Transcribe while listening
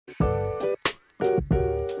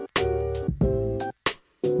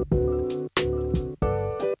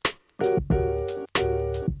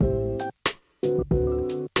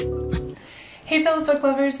book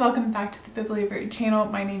lovers, welcome back to the Bibliovert channel.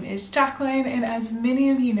 My name is Jacqueline, and as many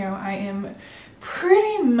of you know, I am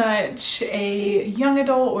pretty much a young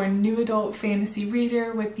adult or new adult fantasy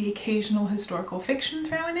reader with the occasional historical fiction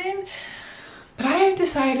thrown in. But I have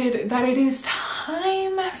decided that it is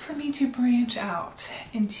time for me to branch out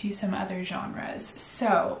into some other genres.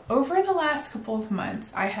 So over the last couple of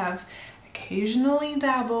months, I have occasionally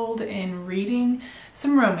dabbled in reading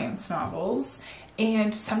some romance novels,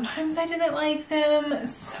 and sometimes I didn't like them,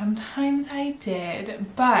 sometimes I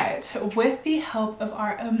did, but with the help of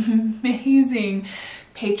our amazing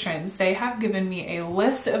patrons, they have given me a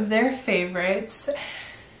list of their favorites.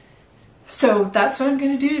 So that's what I'm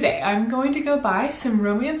going to do today. I'm going to go buy some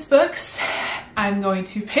romance books. I'm going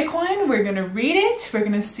to pick one. We're going to read it. We're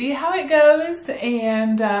going to see how it goes.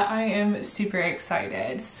 And I am super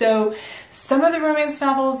excited. So some of the romance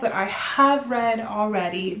novels that I have read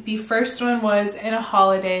already. The first one was In a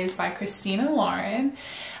Holidays by Christina Lauren.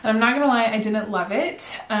 And I'm not going to lie, I didn't love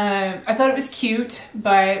it. I thought it was cute,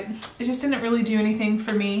 but it just didn't really do anything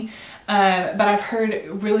for me. But I've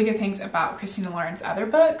heard really good things about Christina Lauren's other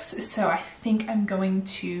books, so I think I'm going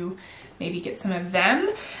to maybe get some of them.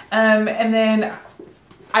 And then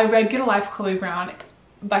I read Get a Life, Chloe Brown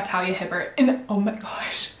by Talia Hibbert, and oh my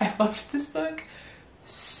gosh, I loved this book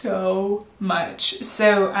so much.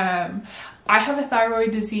 So I have a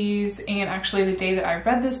thyroid disease, and actually the day that I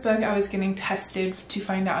read this book, I was getting tested to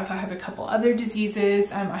find out if I have a couple other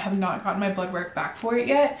diseases. I have not gotten my blood work back for it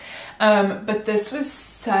yet, but this was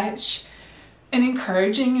such an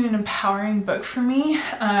encouraging and an empowering book for me,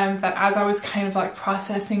 that as I was kind of like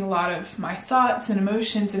processing a lot of my thoughts and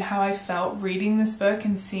emotions and how I felt reading this book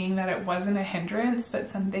and seeing that it wasn't a hindrance, but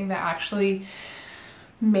something that actually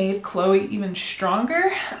made Chloe even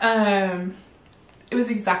stronger, it was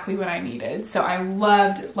exactly what I needed. So I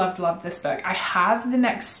loved this book. I have the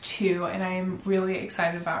next two, and I am really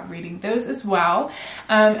excited about reading those as well.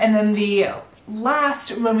 And then the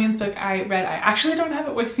last romance book I read, I actually don't have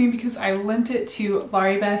it with me because I lent it to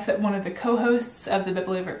Laurie Beth, one of the co-hosts of the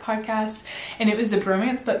Bibliovertpodcast, and it was the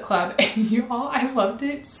Bromance Book Club, and y'all, I loved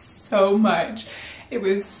it so much. It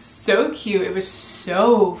was so cute. It was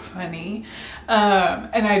so funny.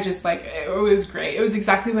 And I just like, it was great. It was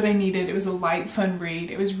exactly what I needed. It was a light, fun read.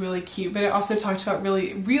 It was really cute, but it also talked about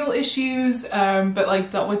really real issues, but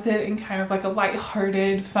like dealt with it in kind of like a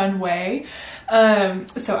lighthearted, fun way.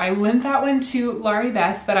 So I lent that one to Laurie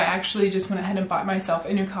Beth, but I actually just went ahead and bought myself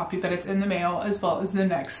a new copy, but it's in the mail, as well as the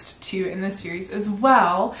next two in the series as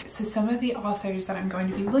well. So some of the authors that I'm going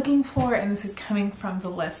to be looking for, and this is coming from the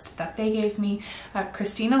list that they gave me,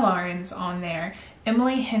 Christina Lauren's on there,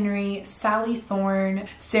 Emily Henry, Sally Thorne,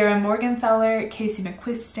 Sarah Morgenthaler, Casey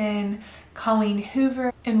McQuiston, Colleen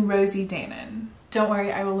Hoover, and Rosie Danon. Don't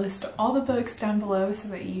worry, I will list all the books down below so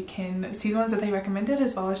that you can see the ones that they recommended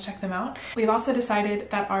as well as check them out. We've also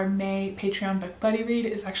decided that our May Patreon book buddy read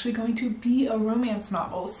is actually going to be a romance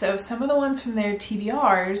novel. So some of the ones from their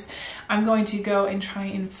TBRs, I'm going to go and try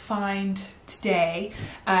and find today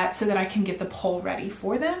so that I can get the poll ready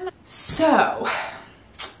for them. So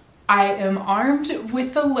I am armed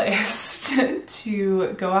with the list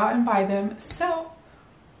to go out and buy them. So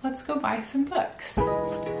let's go buy some books.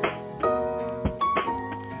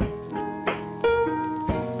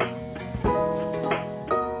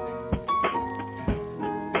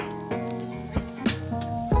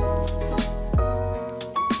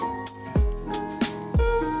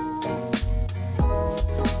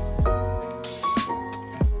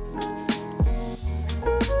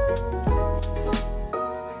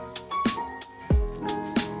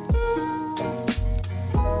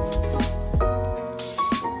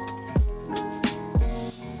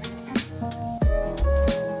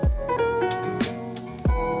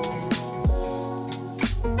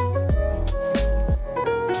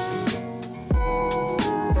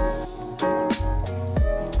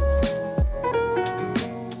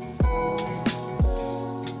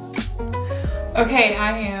 Okay,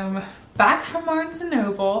 I am back from Barnes &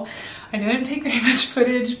 Noble. I didn't take very much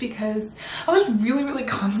footage because I was really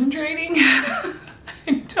concentrating.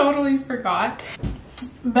 I totally forgot.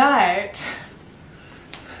 But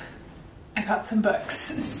I got some books.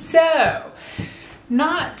 So,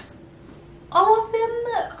 not all of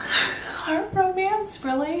them are romance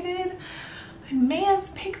related. I may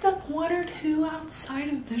have picked up one or two outside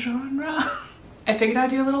of the genre. I figured I'd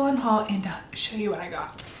do a little unhaul and show you what I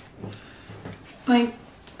got. Like,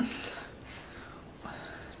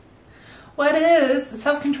 what is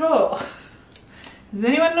self-control? Does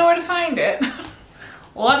anyone know where to find it?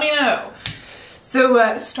 Let me know.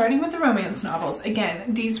 So starting with the romance novels,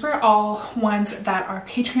 again, these were all ones that our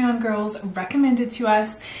Patreon girls recommended to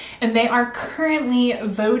us, and they are currently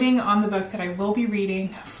voting on the book that I will be reading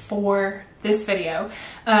for this video.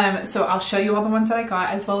 So I'll show you all the ones that I got,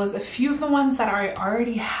 as well as a few of the ones that I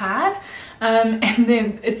already had. And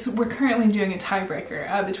then we're currently doing a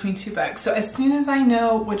tiebreaker between two books. So as soon as I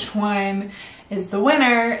know which one is the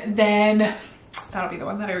winner, then that'll be the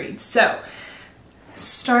one that I read. So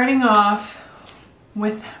starting off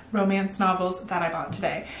with romance novels that I bought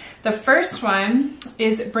today. The first one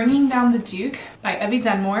is Bringing Down the Duke by Evie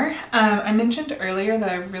Dunmore. I mentioned earlier that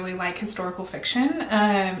I really like historical fiction,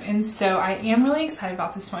 and so I am really excited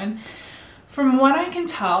about this one. From what I can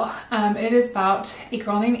tell, it is about a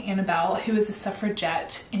girl named Annabelle who is a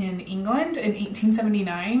suffragette in England in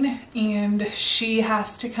 1879, and she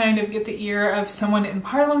has to kind of get the ear of someone in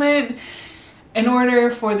Parliament in order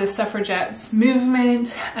for the suffragettes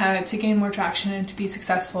movement to gain more traction and to be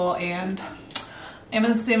successful, and I'm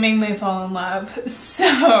assuming they fall in love.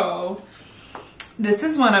 So this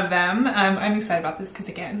is one of them. I'm excited about this because,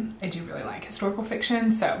 again, I do really like historical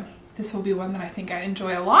fiction, so this will be one that I think I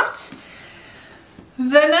enjoy a lot.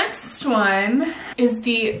 The next one is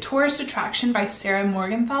The Tourist Attraction by Sarah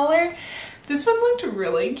Morgenthaler. This one looked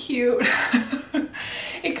really cute.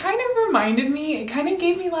 It kind of reminded me, it kind of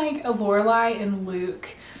gave me like a Lorelai and Luke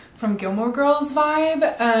from Gilmore Girls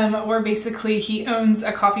vibe, where basically he owns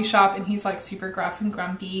a coffee shop and he's like super gruff and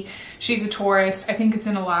grumpy. She's a tourist. I think it's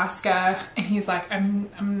in Alaska, and he's like,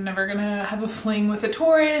 I'm never gonna have a fling with a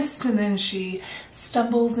tourist. And then she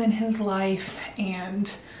stumbles in his life,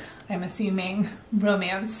 and I'm assuming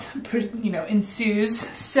romance, ensues.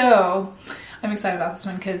 So I'm excited about this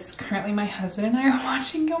one because currently my husband and I are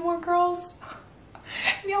watching Gilmore Girls.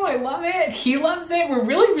 You know, I love it. He loves it. We're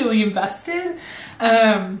really, really invested.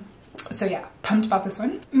 So yeah, pumped about this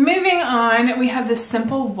one. Moving on, we have The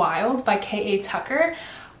Simple Wild by K.A. Tucker.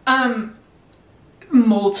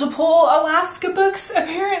 Multiple Alaska books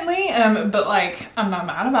apparently, but like, I'm not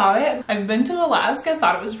mad about it. I've been to Alaska,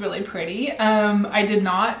 thought it was really pretty. I did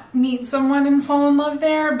not meet someone and fall in love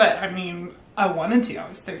there, but I mean, I wanted to. I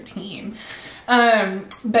was 13.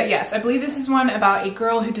 But yes, I believe this is one about a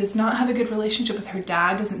girl who does not have a good relationship with her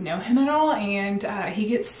dad, doesn't know him at all, and he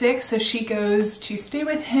gets sick, so she goes to stay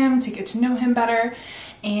with him to get to know him better,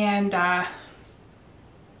 and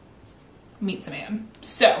meets a man.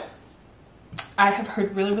 So I have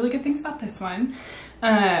heard really, really good things about this one.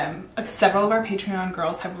 Several of our Patreon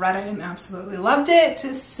girls have read it and absolutely loved it,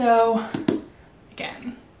 so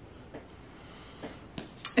again,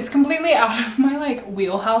 it's completely out of my like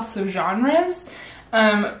wheelhouse of genres,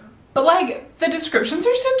 but like the descriptions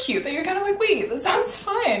are so cute that you're kind of like, wait, this sounds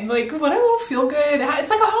fun. Like, what a little feel good. It's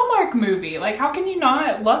like a Hallmark movie. Like, how can you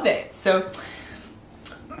not love it? So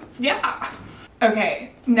yeah.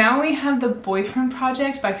 Okay, now we have The Boyfriend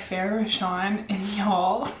Project by Farrah Rashan, and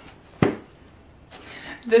y'all,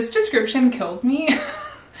 this description killed me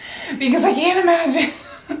because I can't imagine.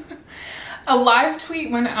 A live tweet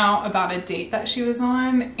went out about a date that she was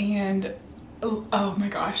on, and oh my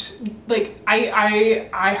gosh, like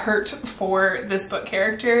I hurt for this book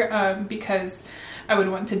character because I would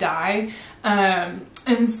want to die,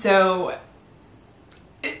 and so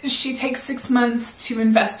she takes 6 months to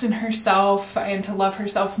invest in herself and to love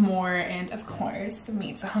herself more, and of course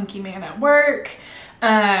meets a hunky man at work.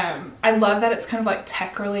 I love that it's kind of like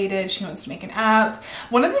tech related. She wants to make an app.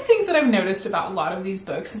 One of the things that I've noticed about a lot of these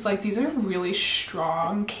books is like, these are really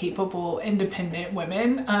strong, capable, independent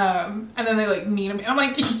women. And then they like meet them. I'm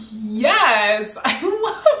like, yes, I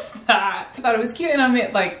love that. I thought it was cute. And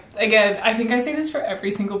I'm like, again, I think I say this for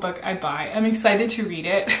every single book I buy. I'm excited to read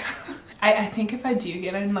it. I think if I do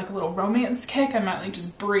get in like a little romance kick, I might like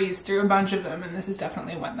just breeze through a bunch of them, and this is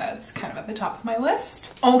definitely one that's kind of at the top of my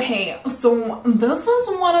list. Okay, so this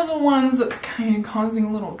is one of the ones that's kind of causing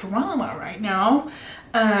a little drama right now.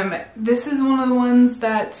 This is one of the ones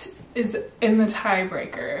that is in the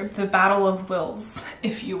tiebreaker, the battle of wills,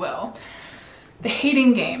 if you will. The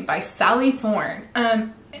Hating Game by Sally Thorne.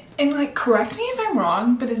 And like, correct me if I'm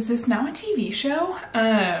wrong, but is this now a TV show?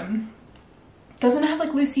 Doesn't it have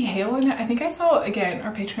like Lucy Hale in it? I think I saw, again,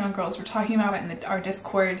 our Patreon girls were talking about it in our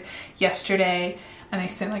Discord yesterday, and I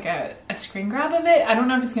sent like a screen grab of it. I don't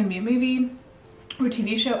know if it's going to be a movie or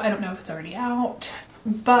TV show. I don't know if it's already out,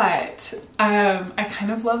 but I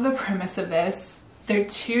kind of love the premise of this. They're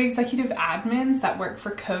two executive admins that work for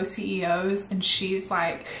co-CEOs, and she's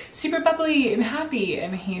like super bubbly and happy,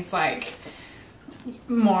 and he's like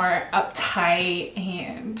more uptight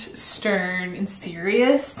and stern and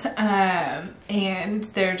serious, and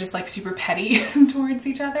they're just like super petty towards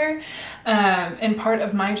each other. And part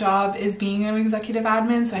of my job is being an executive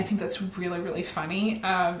admin, so I think that's really, really funny,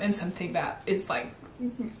 and something that is like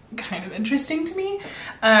kind of interesting to me.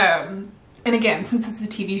 And again, since it's a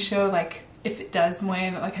TV show, like if it does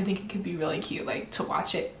win, like I think it could be really cute, like to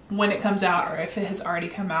watch it when it comes out, or if it has already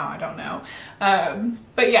come out, I don't know.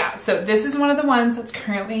 But yeah, so this is one of the ones that's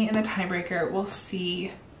currently in the tiebreaker. We'll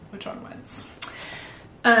see which one wins.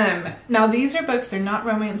 Now these are books, they're not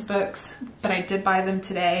romance books, but I did buy them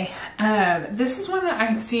today. This is one that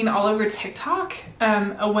I've seen all over TikTok,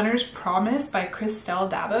 A Winter's Promise by Christelle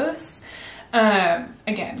Davos.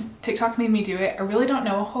 Again, TikTok made me do it. I really don't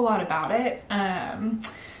know a whole lot about it.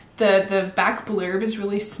 The back blurb is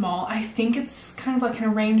really small. I think it's kind of like an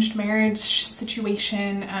arranged marriage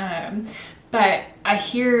situation, but I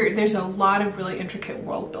hear there's a lot of really intricate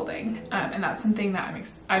world building, and that's something that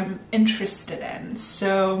I'm interested in.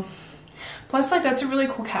 So, plus like that's a really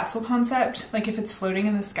cool castle concept. Like if it's floating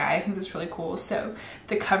in the sky, I think that's really cool. So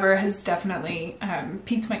the cover has definitely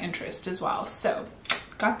piqued my interest as well. So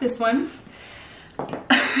got this one.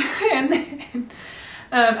 And then,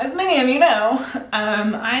 as many of you know,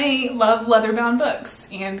 I love leather-bound books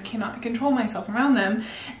and cannot control myself around them.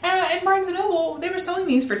 At Barnes & Noble, they were selling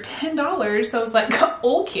these for $10, so I was like,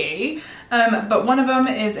 okay. But one of them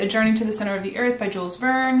is A Journey to the Center of the Earth by Jules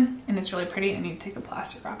Verne, and it's really pretty. I need to take the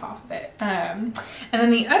plastic wrap off of it. And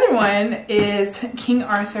then the other one is King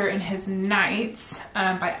Arthur and His Knights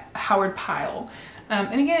by Howard Pyle.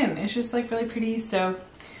 And again, it's just like really pretty, so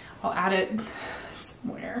I'll add it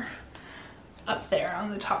somewhere up there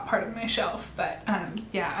on the top part of my shelf. But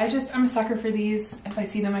yeah, I'm a sucker for these. If I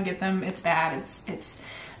see them, I get them. It's bad. It's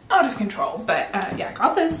out of control. But yeah, I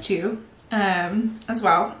got those two as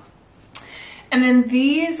well. And then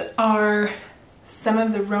these are some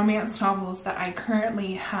of the romance novels that I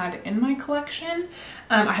currently had in my collection.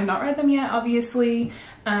 I have not read them yet, obviously.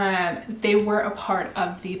 They were a part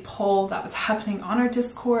of the poll that was happening on our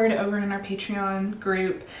Discord over in our Patreon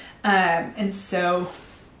group. And so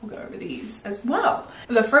we'll go over these as well.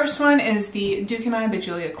 The first one is The Duke and I by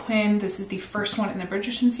Julia Quinn. This is the first one in the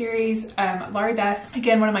Bridgerton series. Laurie Beth,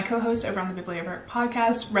 again, one of my co-hosts over on the Bibliovert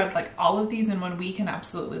read like all of these in 1 week and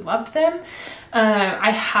absolutely loved them.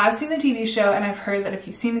 I have seen the TV show, and I've heard that if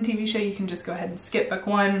you've seen the TV show, you can just go ahead and skip book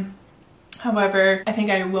one. However, I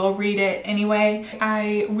think I will read it anyway.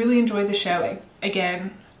 I really enjoyed the show.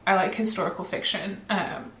 Again, I like historical fiction,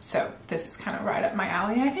 so this is kind of right up my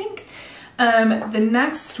alley, I think. The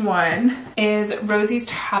next one is Rosie's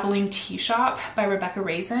Traveling Tea Shop by Rebecca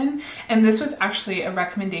Raisin, and this was actually a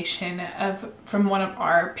recommendation from one of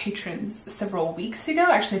our patrons several weeks ago,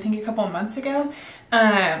 actually I think a couple of months ago,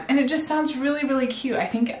 and it just sounds really, really cute. I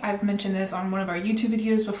think I've mentioned this on one of our YouTube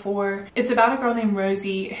videos before. It's about a girl named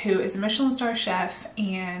Rosie who is a Michelin star chef,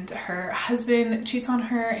 and her husband cheats on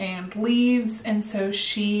her and leaves, and so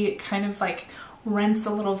she kind of like rents a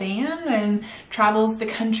little van and travels the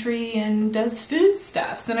country and does food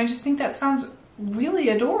stuffs, and I just think that sounds really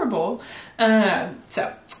adorable.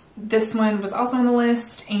 So this one was also on the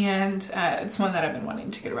list, and it's one that I've been wanting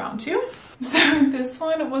to get around to. So this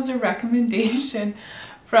one was a recommendation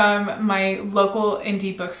from my local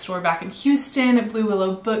indie bookstore back in Houston, Blue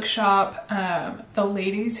Willow Bookshop. The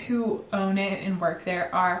ladies who own it and work there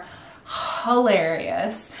are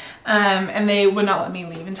hilarious, and they would not let me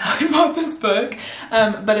leave until I bought this book,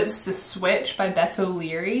 but it's The Switch by Beth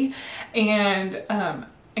O'Leary, and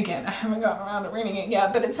again, I haven't gotten around to reading it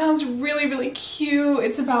yet, but it sounds really, really cute.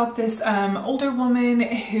 It's about this older woman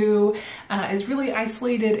who is really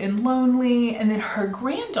isolated and lonely, and then her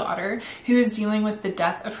granddaughter who is dealing with the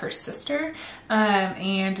death of her sister,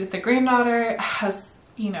 and the granddaughter has,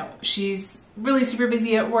 you know, she's really super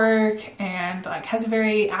busy at work and like has a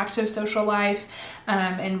very active social life,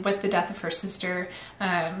 and with the death of her sister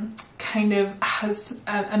kind of has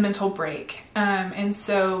a mental break, and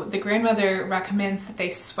so the grandmother recommends that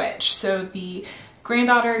they switch. So the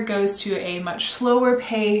granddaughter goes to a much slower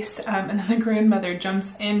pace, and then the grandmother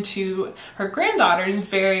jumps into her granddaughter's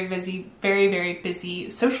very busy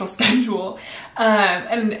social schedule,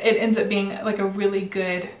 and it ends up being like a really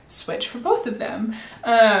good switch for both of them,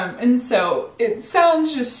 and so it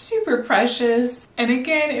sounds just super precious. And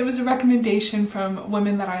again, it was a recommendation from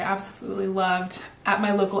women that I absolutely loved at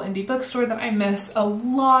my local indie bookstore that I miss a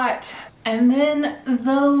lot. And then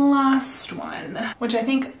the last one, which I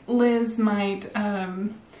think Liz might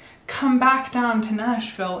come back down to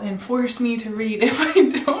Nashville and force me to read if I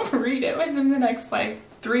don't read it within the next like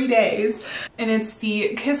 3 days. And it's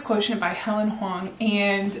The Kiss Quotient by Helen Huang.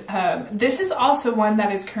 And this is also one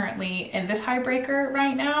that is currently in the tiebreaker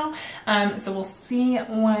right now. So we'll see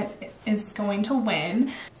what is going to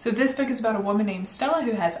win. So this book is about a woman named Stella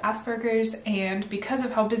who has Asperger's, and because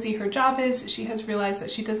of how busy her job is, she has realized that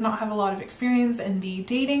she does not have a lot of experience in the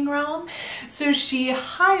dating realm. So she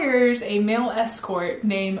hires a male escort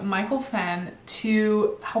named Michael Fenn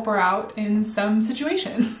to help her out in some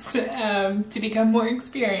situations to become more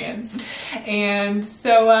experienced. And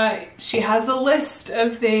so she has a list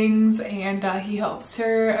of things, and he helps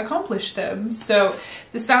her accomplish them. So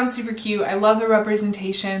this sounds super cute. I love the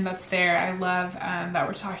representation that's there. I love that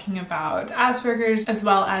we're talking about Asperger's, as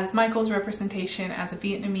well as Michael's representation as a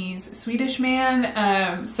Vietnamese Swedish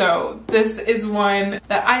man. So this is one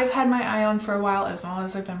that I've had my eye on for a while, as well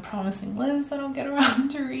as I've been promising Liz that I'll get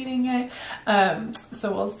around to reading it.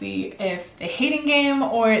 So we'll see if the Hating Game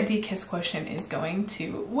or The Kiss Quotient is going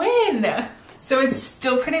to win. So it's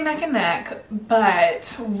still pretty neck and neck,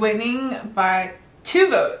 but winning by 2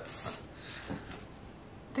 votes.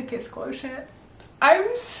 The Kiss Quotient.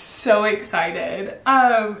 I'm so excited.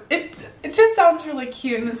 It just sounds really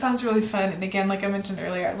cute, and it sounds really fun. And again, like I mentioned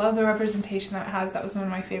earlier, I love the representation that it has. That was one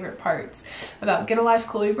of my favorite parts about Get a Life,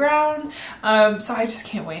 Chloe Brown. So I just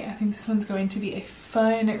can't wait. I think this one's going to be a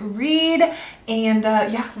fun read. And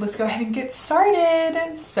yeah, let's go ahead and get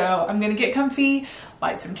started. So I'm gonna get comfy,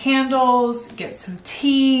 light some candles, get some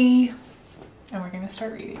tea, and we're gonna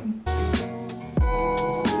start reading.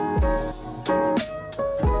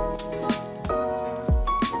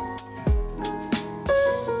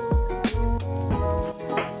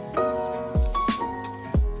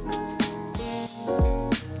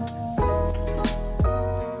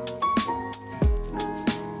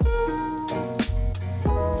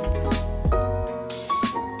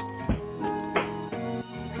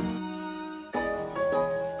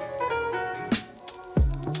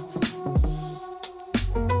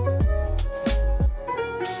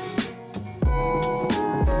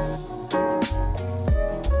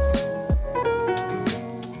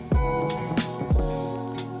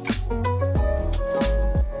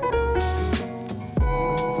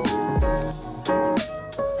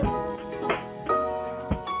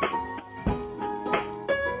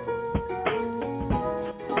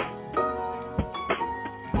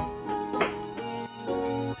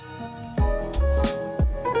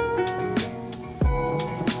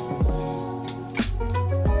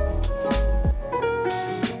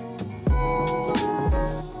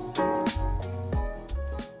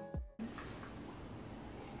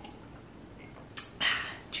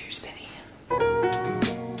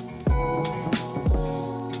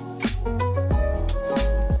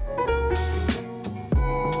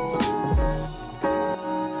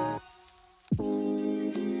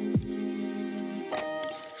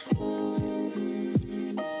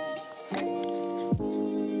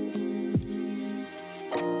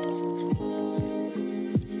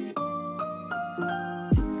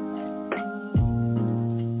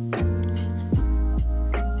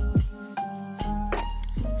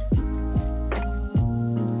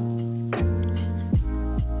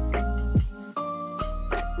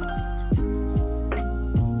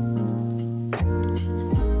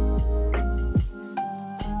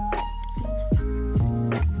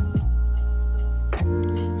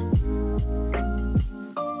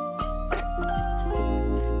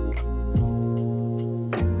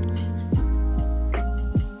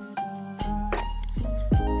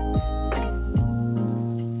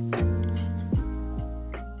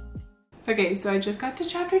 Okay, so I just got to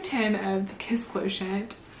chapter 10 of The Kiss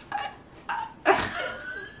Quotient.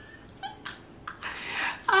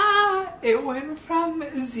 It went from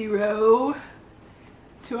 0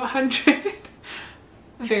 to 100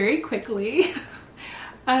 very quickly.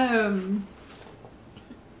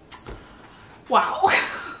 Wow.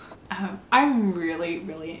 I'm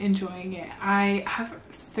really enjoying it. I have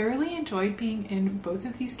thoroughly enjoyed being in both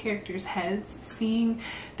of these characters' heads, seeing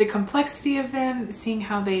the complexity of them, seeing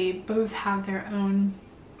how they both have their own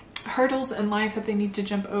hurdles in life that they need to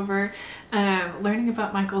jump over, learning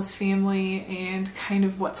about Michael's family and kind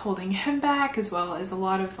of what's holding him back, as well as a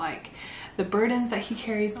lot of like the burdens that he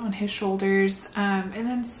carries on his shoulders. And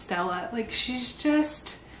then Stella, like she's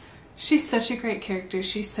such a great character.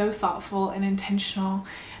 She's so thoughtful and intentional,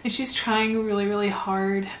 and she's trying really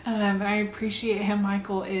hard. And I appreciate him.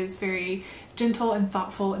 Michael is very gentle and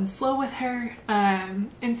thoughtful and slow with her.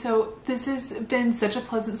 And so this has been such a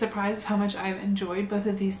pleasant surprise of how much I've enjoyed both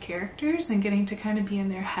of these characters and getting to kind of be in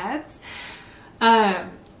their heads. I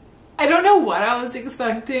I don't know what I was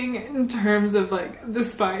expecting in terms of like the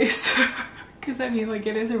spice. Because I mean, like,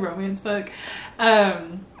 it is a romance book,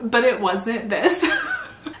 but it wasn't this.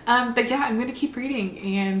 But yeah, I'm gonna keep reading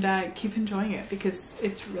and keep enjoying it because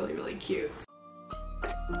it's really, really cute.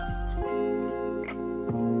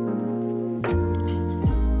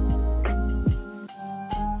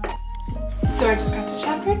 So I just got to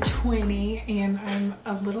chapter 20 and I'm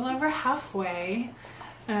a little over halfway.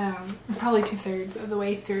 I'm probably 2/3 of the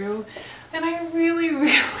way through, and I really,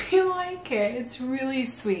 really like it. It's really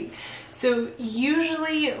sweet. So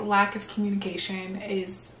usually lack of communication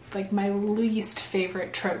is like my least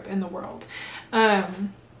favorite trope in the world.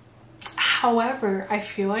 However, I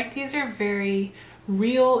feel like these are very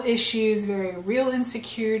real issues, very real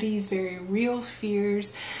insecurities, very real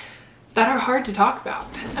fears that are hard to talk about.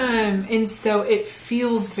 And so it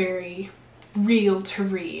feels very real to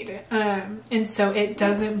read. And so it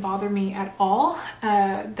doesn't bother me at all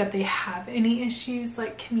that they have any issues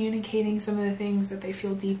like communicating some of the things that they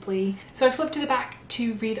feel deeply. So I flipped to the back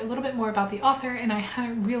to read a little bit more about the author, and I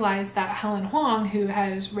hadn't realized that Helen Huang, who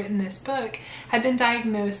has written this book, had been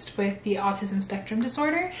diagnosed with the autism spectrum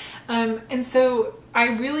disorder. And so I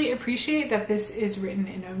really appreciate that this is written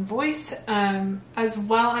in own voice, as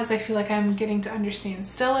well as I feel like I'm getting to understand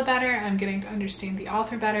Stella better, I'm getting to understand the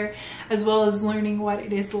author better, as well as learning what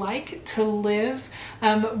it is like to live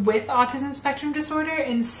with autism spectrum disorder.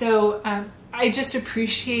 And so I just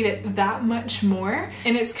appreciate it that much more,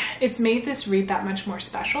 and it's made this read that much more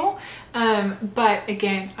special. But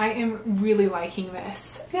again, I am really liking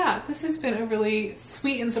this. Yeah, this has been a really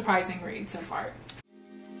sweet and surprising read so far.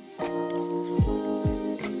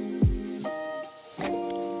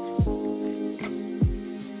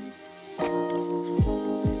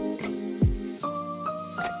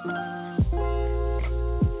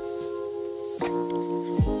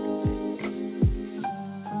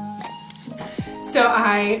 So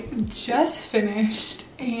I just finished,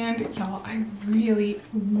 and y'all, I really,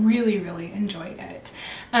 really, really enjoyed it.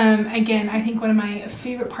 Again, I think one of my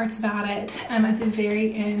favorite parts about it, at the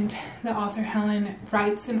very end, the author Helen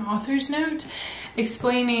writes an author's note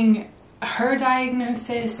explaining her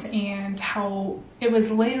diagnosis and how it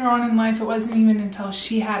was later on in life. It wasn't even until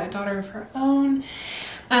she had a daughter of her own.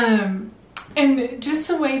 And just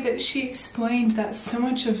the way that she explained that so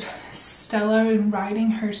much of Stella in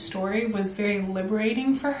writing her story was very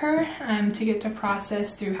liberating for her, to get to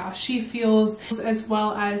process through how she feels, as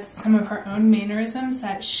well as some of her own mannerisms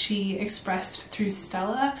that she expressed through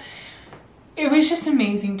Stella. It was just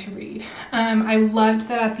amazing to read. I loved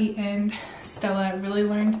that at the end, Stella really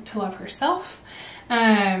learned to love herself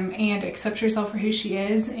and accept herself for who she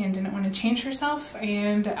is and didn't want to change herself.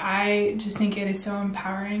 And I just think it is so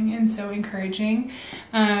empowering and so encouraging.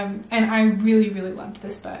 And I really, really loved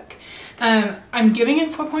this book. I'm giving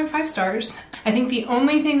it 4.5 stars. I think the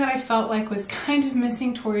only thing that I felt like was kind of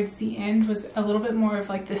missing towards the end was a little bit more of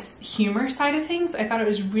like this humor side of things. I thought it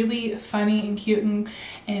was really funny and cute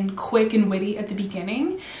and quick and witty at the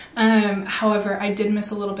beginning. However, I did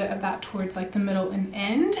miss a little bit of that towards like the middle and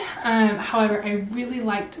end. However, I really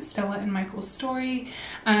liked Stella and Michael's story.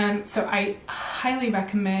 So I highly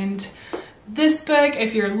recommend this book.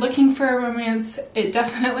 If you're looking for a romance, it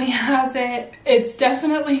definitely has it. It's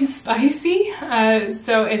definitely spicy.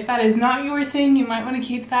 So if that is not your thing, you might want to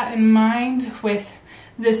keep that in mind with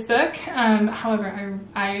this book. However,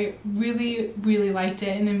 I really, really liked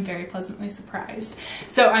it and am very pleasantly surprised.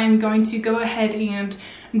 So I'm going to go ahead and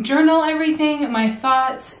journal everything, my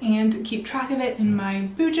thoughts, and keep track of it in my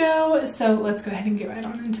bujo. So let's go ahead and get right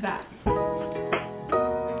on into that.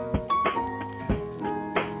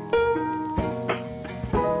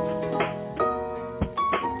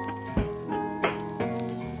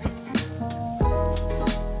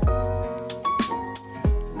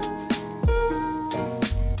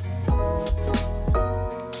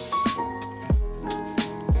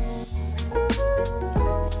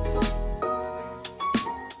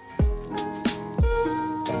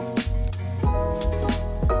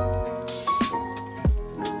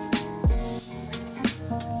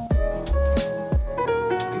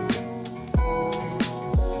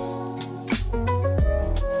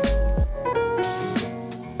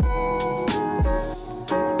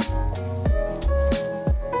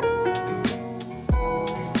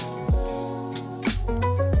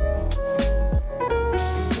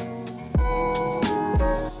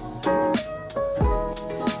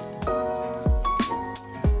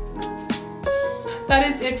 that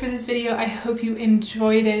is it for this video. I hope you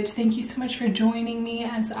enjoyed it. Thank you so much for joining me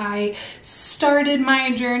as I started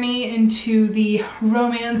my journey into the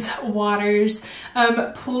romance waters.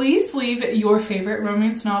 Please leave your favorite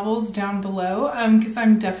romance novels down below because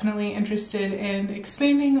I'm definitely interested in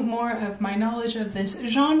expanding more of my knowledge of this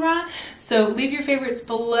genre. So leave your favorites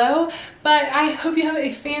below, but I hope you have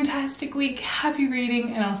a fantastic week. Happy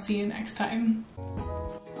reading, and I'll see you next time.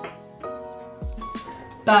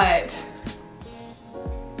 But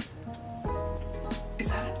is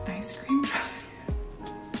that an ice cream truck?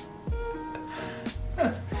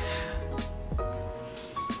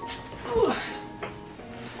 Ooh.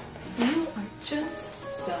 You are just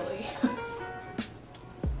silly.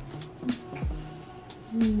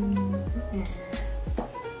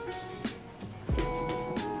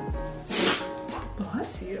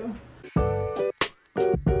 Bless you.